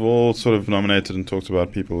guys have all sort of nominated and talked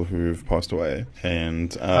about people who've passed away,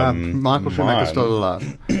 and Michael Schumacher's still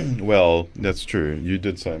alive. Well, that's true. You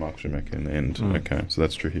did say Michael Schumacher in the end. Okay, so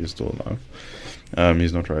that's true. He is still alive.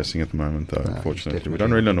 He's not racing at the moment, though. No, unfortunately, we definitely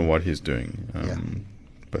don't really know what he's doing. Yeah.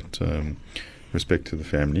 But respect to the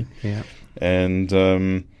family. Yeah. And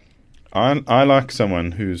I like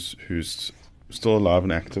someone who's still alive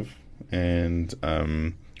and active, and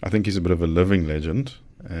I think he's a bit of a living legend,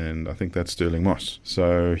 and I think that's Sterling Moss.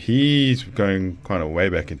 So he's going kind of way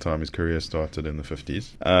back in time. His career started in the 50s.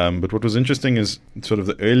 But what was interesting is sort of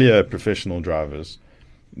the earlier professional drivers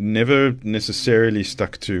never necessarily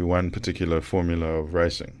stuck to one particular formula of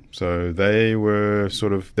racing. So they were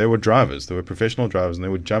drivers. They were professional drivers, and they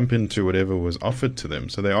would jump into whatever was offered to them.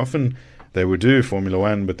 So they would do Formula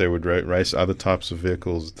One, but they would race other types of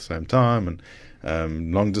vehicles at the same time, and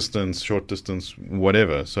long distance, short distance,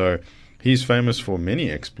 whatever. So he's famous for many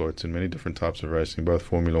exploits in many different types of racing, both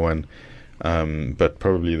Formula One, but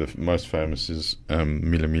probably the most famous is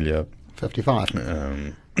Mille Miglia. 55.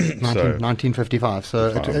 1955.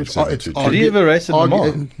 So 55, it's Did he ever race in Le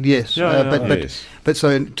Mans? Yes. Yes. But so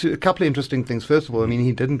a couple of interesting things. First of all, I mean,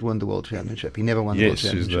 he didn't win the World Championship. He never won the World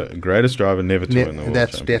Yes, he's Championship. the greatest driver never to win the World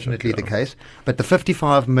That's Championship. definitely the yeah. case. But the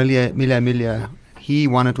 55 Mille, he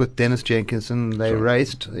won it with Dennis Jenkinson. They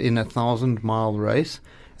raced in a 1,000-mile race,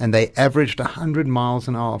 and they averaged 100 miles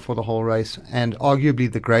an hour for the whole race, and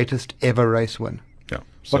arguably the greatest ever race win. Yeah.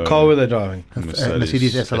 What car were they driving?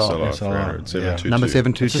 Mercedes SLR. SLR, 722. Number Just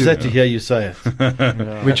 722. had to hear you say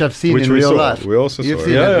it. Which I've seen Which in we real saw. life. We also You've saw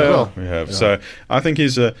seen it. that as well. We have. So I think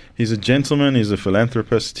he's a gentleman. He's a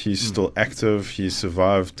philanthropist. He's still active. He's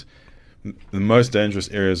survived the most dangerous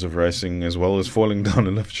areas of racing, as well as falling down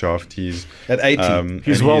a lift shaft. He's At 80.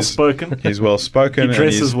 He's and well spoken. He's well spoken. He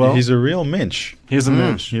dresses well. He's a real mensch. He's a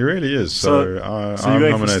mensch. He really is. So So I you're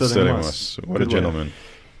going for nominate Sterling Sterling Moss. Moss. What Good a way. gentleman.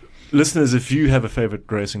 Listeners, if you have a favorite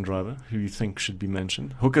racing driver who you think should be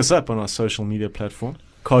mentioned, hook us up on our social media platform.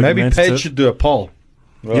 Maybe Cargumentative. Paige should do a poll.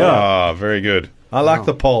 Yeah. Ah, very good. I like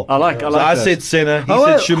the poll. I like So that. I said Senna. He Oh,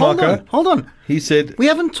 said wait, Schumacher. Hold on. He said We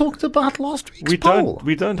haven't talked about last week's poll.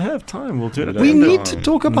 We don't have time. We'll do it. at the We end of- need to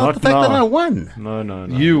talk about Not the fact that now. I won. No.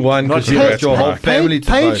 you won Not because you yet. got your whole family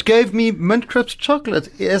to Paige vote. gave me Mint Crisp chocolate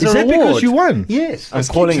as Is a that reward. because you won? Yes. I'm This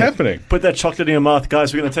calling keeps it. happening. Put that chocolate in your mouth,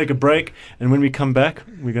 guys. We're going to take a break, and when we come back,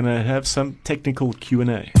 we're going to have some technical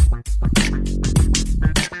Q&A.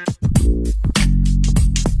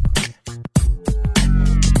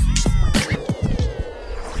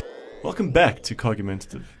 Welcome back to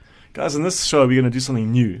Cargumentative. Guys, in this show, we're going to do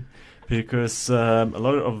something new because a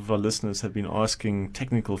lot of our listeners have been asking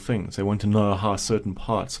technical things. They want to know how certain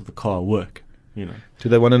parts of the car work, you know. Do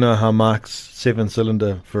they want to know how Mark's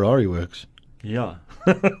 7-cylinder Ferrari works? Yeah.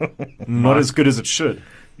 Not as good as it should.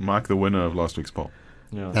 Mike, the winner of last week's poll.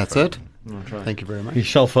 Yeah. That's it. I'll try. Thank you very much. He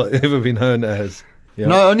shall forever be known as. Yeah.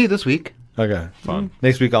 No, only this week. Okay. Fine.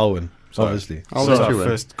 Next week I'll win, So- obviously. I'll This is let our you win.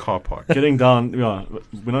 first car park. Getting down, yeah,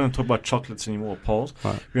 we're not going to talk about chocolates anymore, Pauls.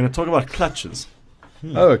 Right. We're going to talk about clutches.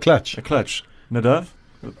 Oh, a clutch. A clutch. Nadav,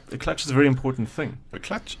 a clutch is a very important thing The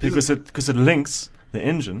clutch because it links the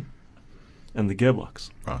engine and the gearbox.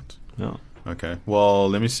 Right. Yeah. Okay. Well,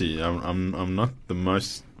 let me see. I'm not the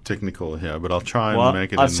most technical here, but I'll try and Well,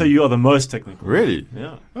 make it. I'd in say you are the most technical. Really?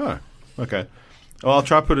 Yeah. Oh. Okay. Well, I'll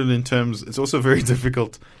try to put it in terms. It's also very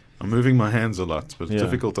difficult. I'm moving my hands a lot, but it's Yeah.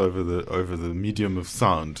 difficult over the medium of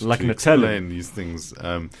sound Like to an Italian. explain these things.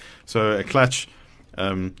 So a clutch.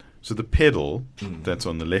 So the pedal that's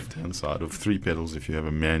on the left-hand side of three pedals, if you have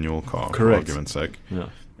a manual car, for Correct. argument's sake,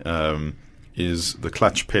 Yeah. is the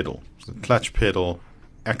clutch pedal. So the clutch pedal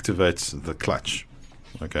activates the clutch.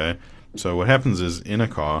 Okay. So what happens is in a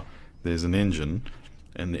car, there's an engine,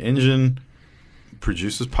 and the engine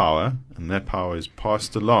produces power, and that power is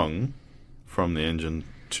passed along from the engine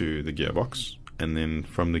to the gearbox, and then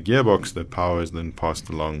from the gearbox, that power is then passed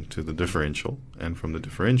along to the differential, and from the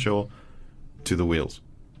differential to the wheels.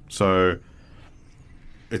 So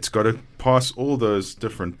it's got to pass all those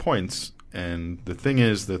different points, and the thing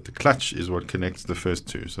is that the clutch is what connects the first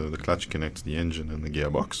two. So the clutch connects the engine and the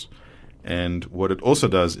gearbox, and what it also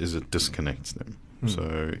does is it disconnects them.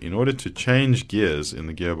 So in order to change gears in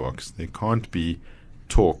the gearbox, there can't be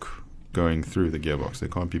torque going through the gearbox. There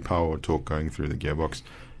can't be power or torque going through the gearbox.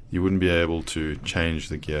 You wouldn't be able to change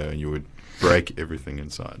the gear. You would break everything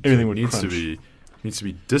inside. Everything So would it needs crunch. needs to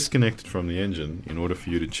be disconnected from the engine in order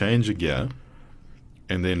for you to change a gear,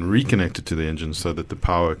 and then reconnect it to the engine so that the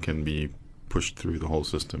power can be pushed through the whole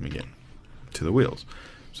system again to the wheels.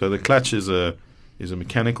 So the clutch is a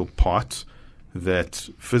mechanical part that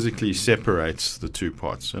physically separates the two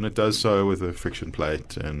parts, and it does so with a friction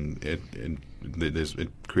plate, and it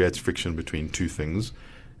creates friction between two things,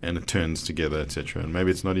 and it turns together, etc. And maybe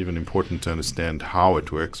it's not even important to understand how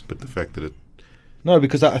it works, but the fact that it No,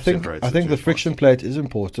 because I think separates I think two the friction parts. plate is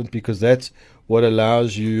important because that's what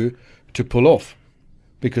allows you to pull off,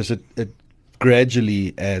 because it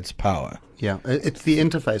gradually adds power. Yeah, it's the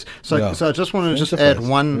interface. So, Yeah. so I just want to just Interface, add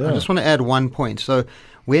one. I yeah. just want to add one point. So,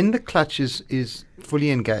 when the clutch is fully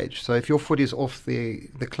engaged, so if your foot is off the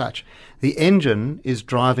clutch, the engine is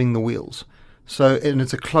driving the wheels. So, and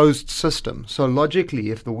it's a closed system. So logically,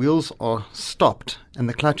 if the wheels are stopped and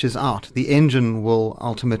the clutch is out, the engine will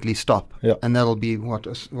ultimately stop, Yeah. and that'll be what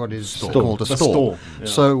is Stall. called a The stall. stall, yeah.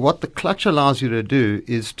 So what the clutch allows you to do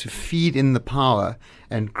is to feed in the power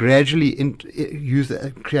and gradually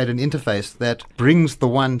create an interface that brings the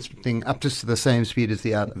one thing up to the same speed as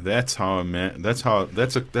the other. That's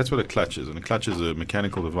what a clutch is, and a clutch is a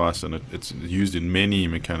mechanical device, and it's used in many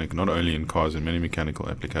not only in cars, in many mechanical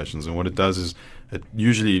applications. And what it does is it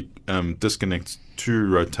usually disconnects two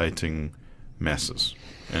rotating masses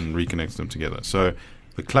and reconnects them together. So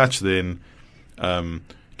the clutch then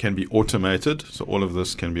can be automated. So all of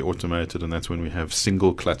this can be automated, and that's when we have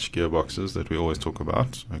single clutch gearboxes that we always talk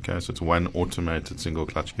about. Okay, so it's one automated single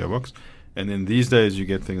clutch gearbox. And then these days you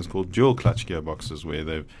get things called dual clutch gearboxes, where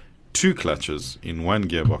they've two clutches in one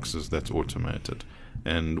gearboxes that's automated.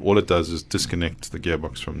 And all it does is disconnect the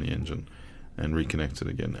gearbox from the engine and reconnect it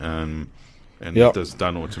again. And Yep. it's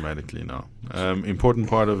done automatically now. Important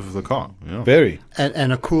part of the car. Yeah. Very.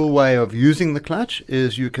 And a cool way of using the clutch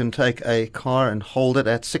is you can take a car and hold it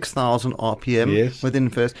at 6,000 RPM Yes. within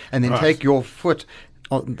first, and then Right. take your foot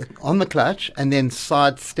on the clutch and then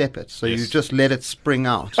sidestep it. So you Yes. just let it spring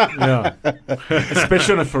out. Yeah.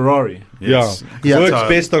 Especially on a Ferrari. Yes. Yeah. Works That's how-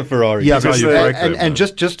 best on Ferrari. Yeah, That's how you and, break and, them, and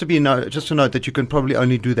man. just to note that you can probably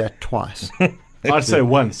only do that twice. I'd say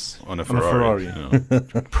once On a Ferrari. Yeah.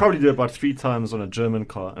 Probably do it about 3 times on a German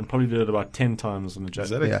car, and probably do it about 10 times on a Is jet.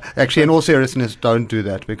 that a- Yeah, actually, in all seriousness, don't do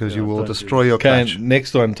that because Yeah, you will don't do destroy your Okay, clutch.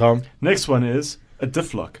 next one, Tom. Next one is a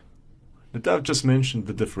diff lock. I've just mentioned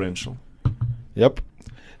the differential. Yep.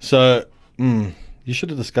 So, you should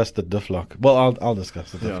have discussed the diff lock. Well, I'll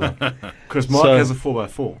discuss the diff lock. Yeah. Because Mark So- has a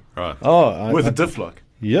 4x4 Right. Oh, with a diff lock.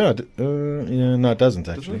 yeah, no, it doesn't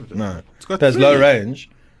actually. Doesn't it? No, It's got it has three. low range.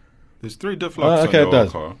 There's 3 diff locks okay, on it your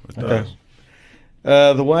does. car. It Okay.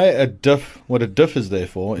 does. The way what a diff is there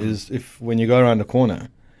for is if when you go around a corner,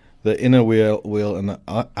 the inner wheel and the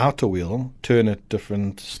outer wheel turn at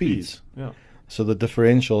different speeds. Yeah. So the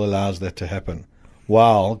differential allows that to happen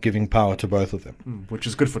while giving power to both of them. Which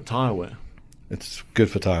is good for tire wear. It's good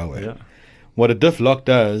for tire wear. Yeah. What a diff lock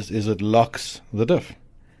does is it locks the diff.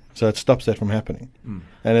 So it stops that from happening.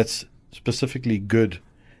 And it's specifically good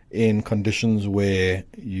in conditions where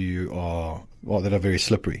that are very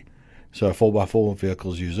slippery. So 4x4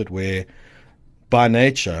 vehicles use it, where by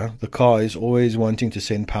nature the car is always wanting to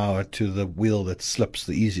send power to the wheel that slips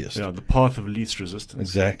the easiest. Yeah, the path of least resistance.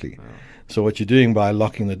 Exactly. So what you're doing by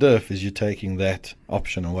locking the diff is you're taking that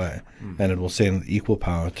option away, and it will send equal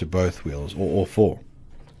power to both wheels, or all 4,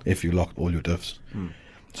 if you lock all your diffs.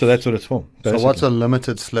 So that's what it's for. So what's basically. a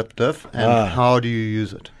limited slip diff, and how do you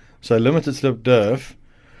use it? So limited slip diff?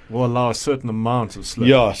 Will allow a certain amount of slip.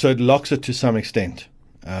 Yeah, so it locks it to some extent.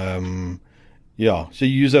 So you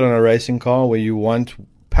use it on a racing car where you want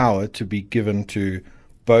power to be given to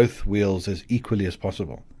both wheels as equally as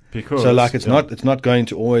possible. Because, So like it's not going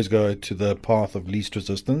to always go to the path of least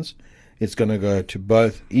resistance. It's going to go to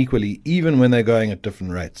both equally, even when they're going at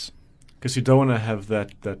different rates. Because you don't want to have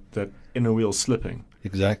that inner wheel slipping.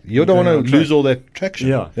 Exactly. You don't want to Going on track. lose all that traction.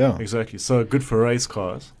 Yeah, exactly. So good for race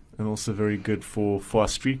cars, and also very good for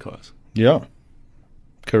fast street cars. Yeah.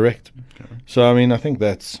 Correct. So I mean, I think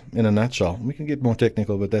that's in a nutshell. We can get more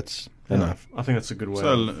technical, but that's enough. I think that's a good way.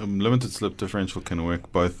 So limited slip differential can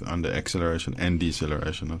work both under acceleration and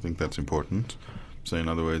deceleration. I think that's important. So in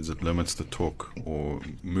other words, it limits the torque or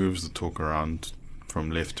moves the torque around from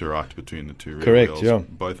left to right between the two rear Correct, wheels, yeah.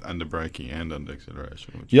 both under braking and under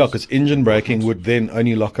acceleration. Which Yeah, is because engine braking important. would then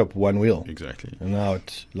only lock up one wheel. Exactly. And now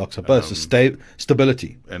it locks up both. So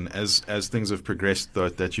stability. And as things have progressed,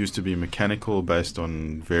 that used to be mechanical based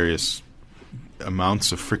on various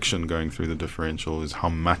amounts of friction going through the differential is how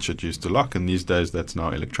much it used to lock, and these days that's now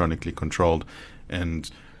electronically controlled and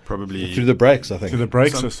probably Through the brakes, I think. to the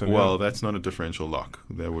brake some- system. Well, that's not a differential lock.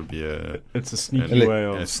 There would be it's a sneaky way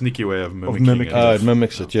a of. sneaky way of mimicking, mimicking. it. It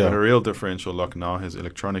mimics it, But a yeah. real differential lock now has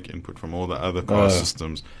electronic input from all the other car Oh.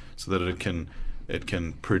 systems, so that it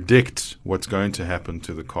can predict what's going to happen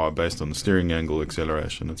to the car based on the steering angle,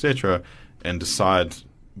 acceleration, etc., and decide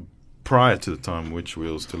prior to the time which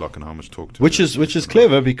wheels to lock and how much torque to Which is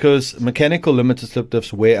clever because mechanical limited slip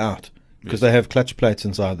diffs wear out because Yes. they have clutch plates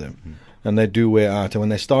inside them, and they do wear out. And when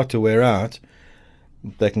they start to wear out,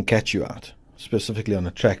 they can catch you out, specifically on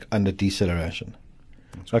a track under deceleration.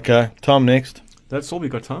 Okay, Tom, next. That's all we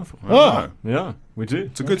got time for. Oh. Yeah, we do.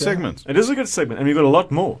 It's a good segment. It is a good segment, and we've got a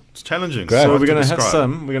lot more. It's challenging. Great. So hard we're to gonna have describe.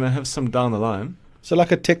 some. We're gonna have some down the line. So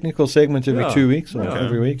like a technical segment every Yeah. 2 weeks or Yeah.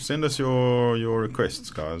 every week. Send us your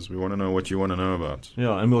requests, guys. We want to know what you want to know about.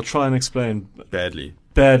 Yeah, and we'll try and explain Badly.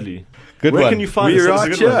 badly. Good Where one. can you find We're us?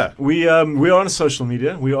 That's a right good one. We are on social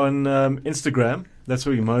media. We're on Instagram. That's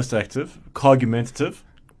where we're most active. Cargumentative.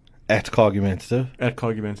 At Cargumentative. At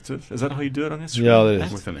Cargumentative. Is that how you do it on Instagram? Yeah, that is.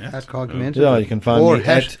 At? With an At at. Cargumentative. Yeah, you can find or me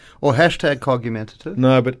or hashtag Cargumentative.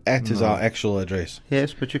 No, but at is our actual address.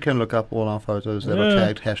 Yes, but you can look up all our photos that Yeah. are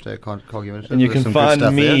tagged hashtag Cargumentative. And you There's can some good find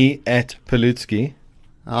stuff me at Palutsky.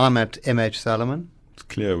 there. I'm at MH Salomon. It's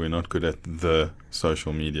clear we're not good at the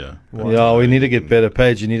social media. Yeah, we need to get better.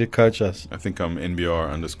 Paige, you need to coach us. I think I'm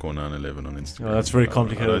NBR_911 on Instagram. Oh, that's very I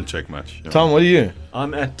complicated. don't check much. Yeah. Tom, what are you?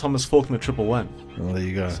 I'm at Thomas Faulkner 111. Oh, there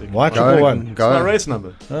you go. So you can Why find- triple Go, one? It's my go, race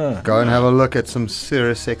number. Ah. go and have a look at some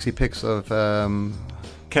serious sexy pics of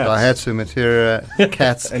Cats. Daihatsu Materia,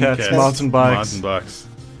 cats, Cats, Cats, mountain bikes, Mountain bikes.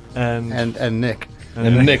 and and Nick.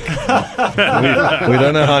 And Nick. we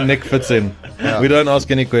don't know how Nick fits in. Yeah. We don't ask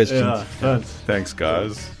any questions. yeah, don't. Thanks,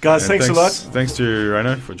 guys. Guys, And thanks a lot. Thanks to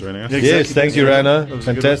Rhino for joining us. Yeah. Yes, Exactly. thank you, That Rana. was a good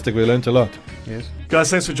Fantastic. We learned a lot. Yes. Guys,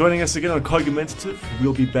 thanks for joining us again on Cargumentative.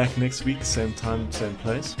 We'll be back next week, same time, same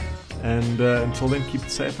place. And until then, keep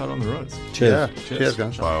it safe out on the roads. Cheers. Yeah. Cheers,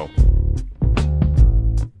 guys. Wow.